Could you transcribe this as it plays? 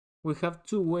We have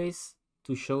two ways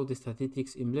to show the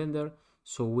statistics in Blender,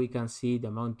 so we can see the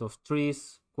amount of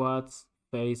trees, quads,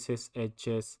 faces,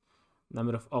 edges,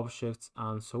 number of objects,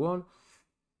 and so on.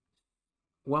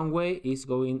 One way is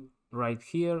going right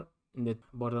here in the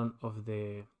bottom of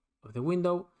the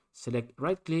window, select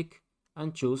right click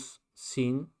and choose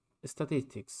Scene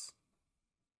Statistics.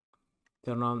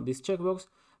 Turn on this checkbox,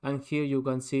 and here you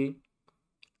can see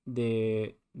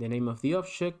the name of the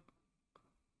object,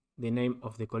 the name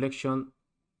of the collection,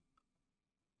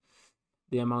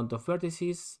 the amount of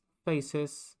vertices,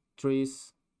 faces,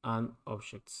 trees, and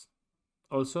objects.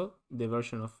 Also, the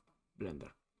version of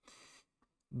Blender.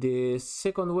 The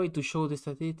second way to show the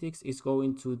statistics is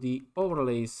going to the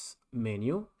Overlays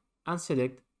menu and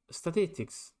select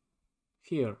Statistics.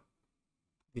 Here,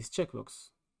 this checkbox.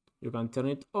 You can turn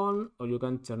it on or you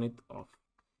can turn it off.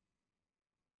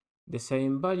 The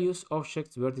same values,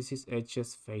 objects, vertices,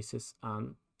 edges, faces,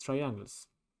 and triangles.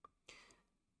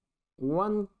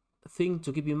 One thing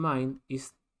to keep in mind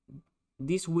is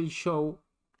this will show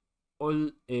all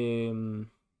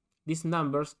these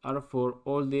numbers are for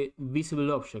all the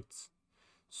visible objects.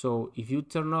 So if you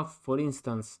turn off, for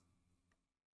instance,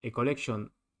 a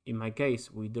collection, in my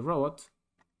case with the robot,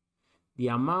 the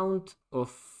amount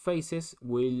of faces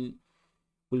will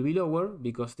be lower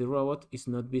because the robot is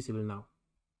not visible now.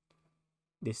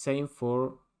 The same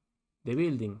for the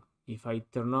building. If I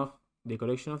turn off the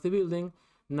collection of the building,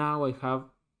 now I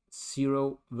have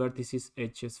 0 vertices,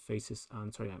 edges, faces,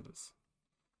 and triangles.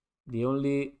 The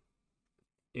only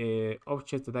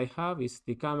object that I have is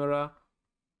the camera,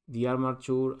 the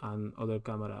armature, and other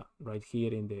camera right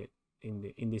here in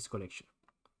this collection.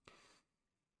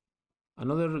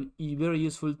 Another very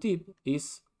useful tip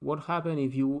is what happens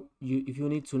if you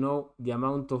need to know the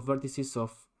amount of vertices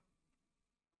of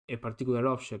a particular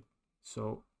object.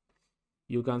 So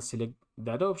you can select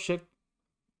that object.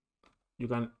 You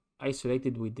can isolate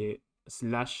it with the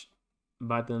slash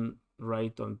button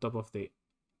right on top of the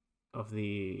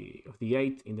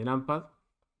 8 in the numpad,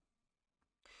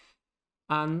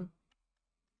 and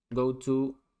go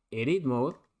to edit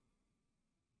mode,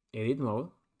 and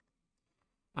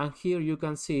here you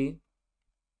can see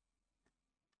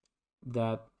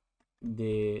that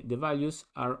the values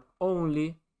are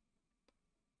only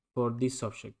for this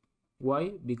object.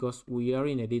 Why? Because we are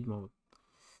in edit mode.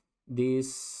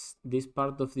 This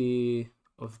part of the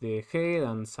head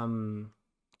and some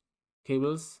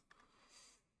cables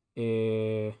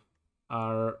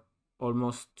are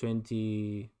almost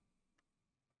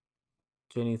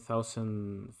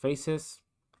 20,000 faces,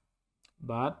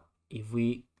 but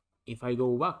if I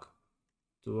go back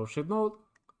to object mode,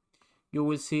 you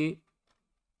will see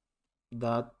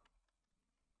that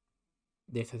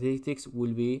the statistics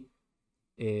will be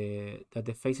that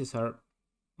the faces are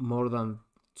more than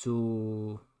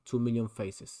 2 million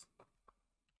faces.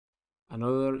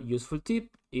 Another useful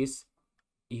tip is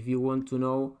if you want to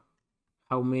know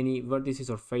how many vertices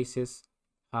or faces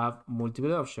have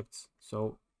multiple objects.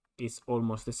 So it's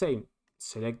almost the same.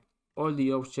 Select all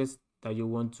the objects that you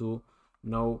want to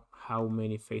know how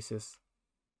many faces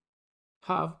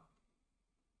have.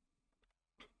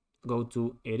 Go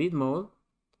to edit mode,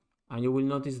 and you will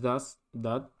notice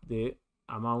that the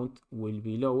amount will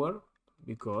be lower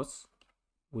because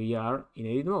we are in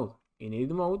edit mode. In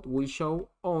edit mode, we show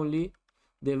only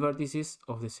the vertices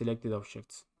of the selected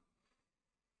objects.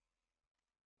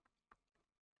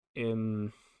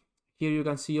 Here you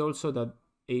can see also that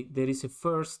there is a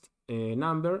first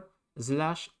number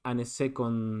slash and a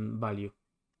second value.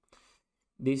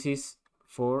 This is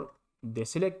for the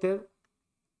selected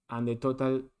and the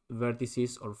total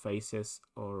vertices or faces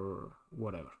or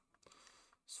whatever.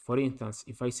 So for instance,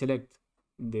 if I select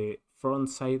the front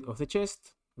side of the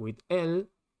chest with L,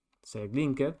 select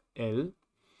linked L,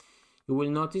 you will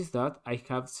notice that I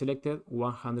have selected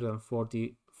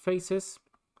 140 faces.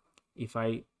 If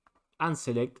I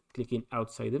unselect, clicking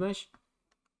outside the mesh,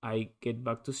 I get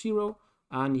back to 0.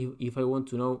 And if I want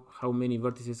to know how many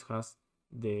vertices has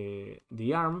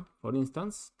the arm, for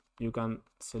instance, you can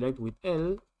select with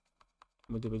L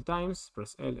multiple times,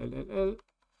 press L,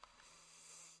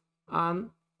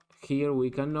 and here we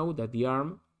can know that the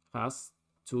arm has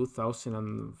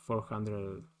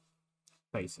 2,400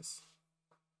 faces.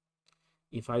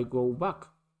 If I go back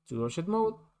to object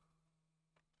mode,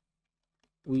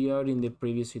 we are in the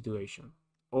previous situation.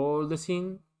 All the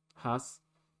scene has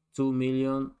 2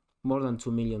 million, more than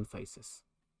 2 million faces.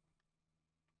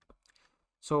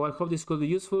 So I hope this could be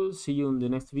useful. See you in the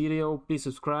next video. Please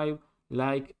subscribe,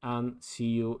 like, and see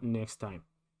you next time.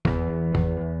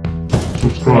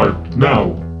 Subscribe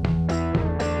now.